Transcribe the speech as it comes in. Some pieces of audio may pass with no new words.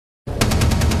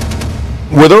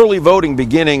With early voting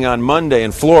beginning on Monday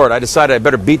in Florida, I decided I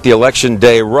better beat the election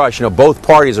day rush. You know, both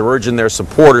parties are urging their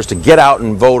supporters to get out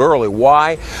and vote early.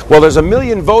 Why? Well, there's 1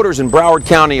 million voters in Broward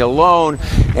County alone,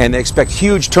 and they expect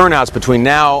huge turnouts between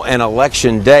now and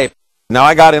Election Day. Now,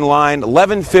 I got in line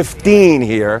 11:15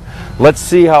 here. Let's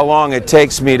see how long it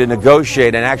takes me to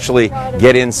negotiate and actually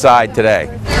get inside today.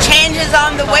 Change is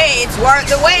on the way. It's worth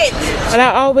the wait. And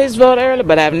I always vote early,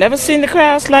 but I've never seen the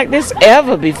crowds like this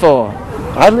ever before.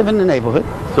 I live in the neighborhood.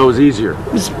 So it was easier.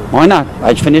 Why not?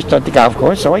 I finished at the golf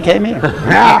course, so I came here.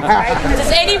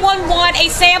 Does anyone want a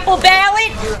sample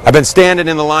ballot? I've been standing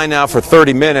in the line now for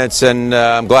 30 minutes, and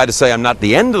I'm glad to say I'm not at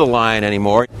the end of the line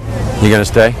anymore. You gonna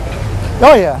stay?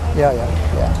 Oh, yeah.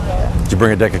 Did you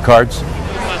bring a deck of cards?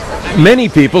 Many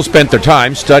people spent their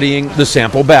time studying the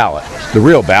sample ballot. The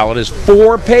real ballot is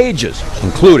 4 pages,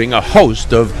 including a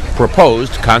host of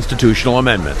proposed constitutional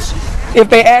amendments. If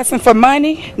they're asking for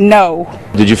money, no.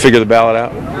 Did you figure the ballot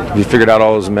out? Have you figured out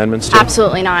all those amendments too?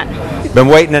 Absolutely not. Been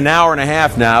waiting an hour and a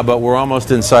half now, but we're almost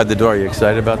inside the door. Are you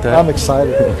excited about that? I'm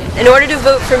excited. In order to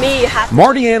vote for me, you have to...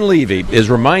 Marty Ann Levy is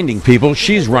reminding people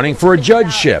she's running for a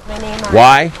judgeship.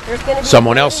 Why?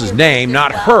 Someone else's name,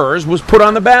 not hers, was put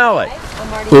on the ballot.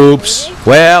 Oops.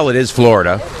 Well, it is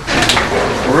Florida.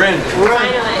 We're in.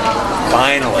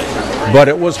 Finally. But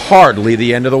it was hardly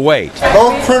the end of the wait.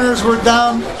 Both printers were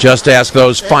down. Just ask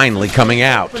those finally coming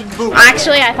out.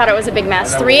 Actually, I thought it was a big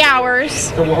mess. 3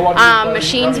 hours,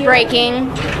 machines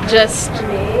breaking, just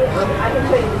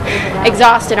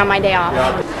exhausted on my day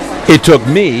off. It took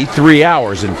me 3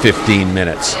 hours and 15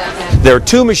 minutes. There are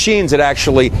 2 machines that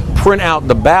actually print out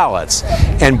the ballots,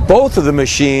 and both of the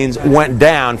machines went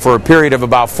down for a period of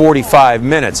about 45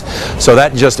 minutes. So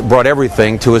that just brought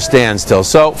everything to a standstill.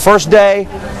 So first day,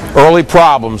 early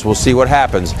problems. We'll see what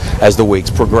happens as the weeks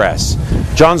progress.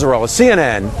 John Zarella,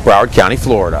 CNN, Broward County,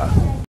 Florida.